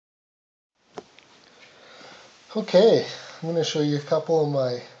Okay, I'm going to show you a couple of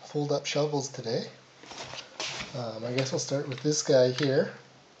my fold-up shovels today. I guess I'll start with this guy here.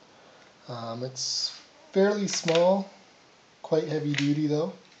 It's fairly small, quite heavy duty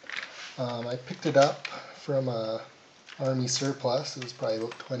though. I picked it up from a army surplus. It was probably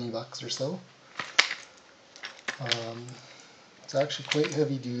about 20 bucks or so. It's actually quite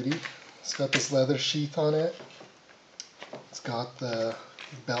heavy duty. It's got this leather sheath on it. It's got the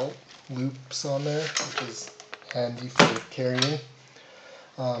belt loops on there, which is handy for carrying.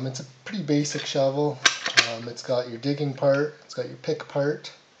 It's a pretty basic shovel. It's got your digging part, it's got your pick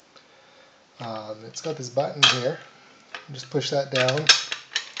part. It's got this button here. You just push that down and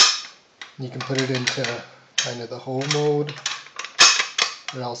you can put it into kind of the hoe mode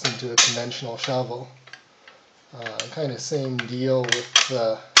or else into a conventional shovel. Kind of same deal with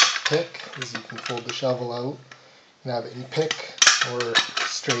the pick, is you can fold the shovel out and have it in pick or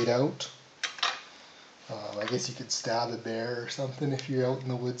straight out. I guess you could stab a bear or something if you're out in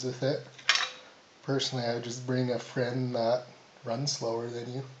the woods with it. Personally, I would just bring a friend that runs slower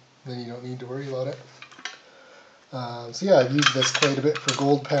than you. Then you don't need to worry about it. So yeah, I've used this quite a bit for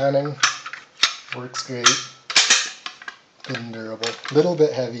gold panning. Works great. Good and durable. A little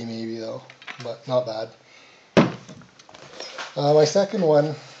bit heavy maybe though, but not bad. My second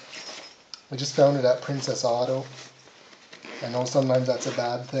one, I just found it at Princess Auto. I know sometimes that's a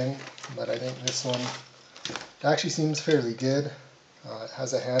bad thing, but I think this one actually seems fairly good. It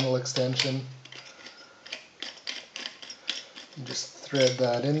has a handle extension. You just thread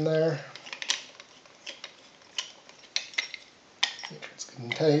that in there. Make sure it's good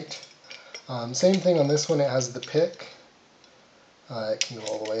and tight. Same thing on this one, it has the pick. It can go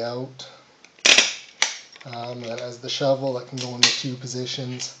all the way out. That has the shovel that can go into two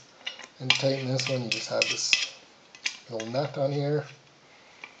positions. And to tighten this one, you just have this little nut on here.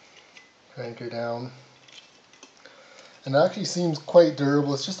 Crank her down. And it actually seems quite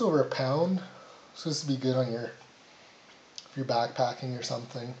durable. It's just over a pound. It's supposed to be good on if you're backpacking or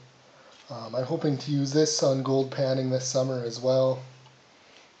something. I'm hoping to use this on gold panning this summer as well.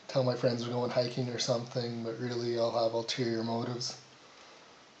 Tell my friends we're going hiking or something, but really I'll have ulterior motives.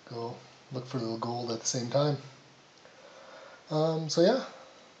 Go look for a little gold at the same time. So yeah,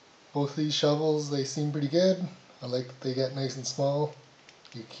 both these shovels, they seem pretty good. I like that they get nice and small.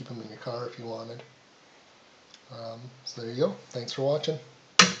 You can keep them in your car if you wanted. So there you go. Thanks for watching.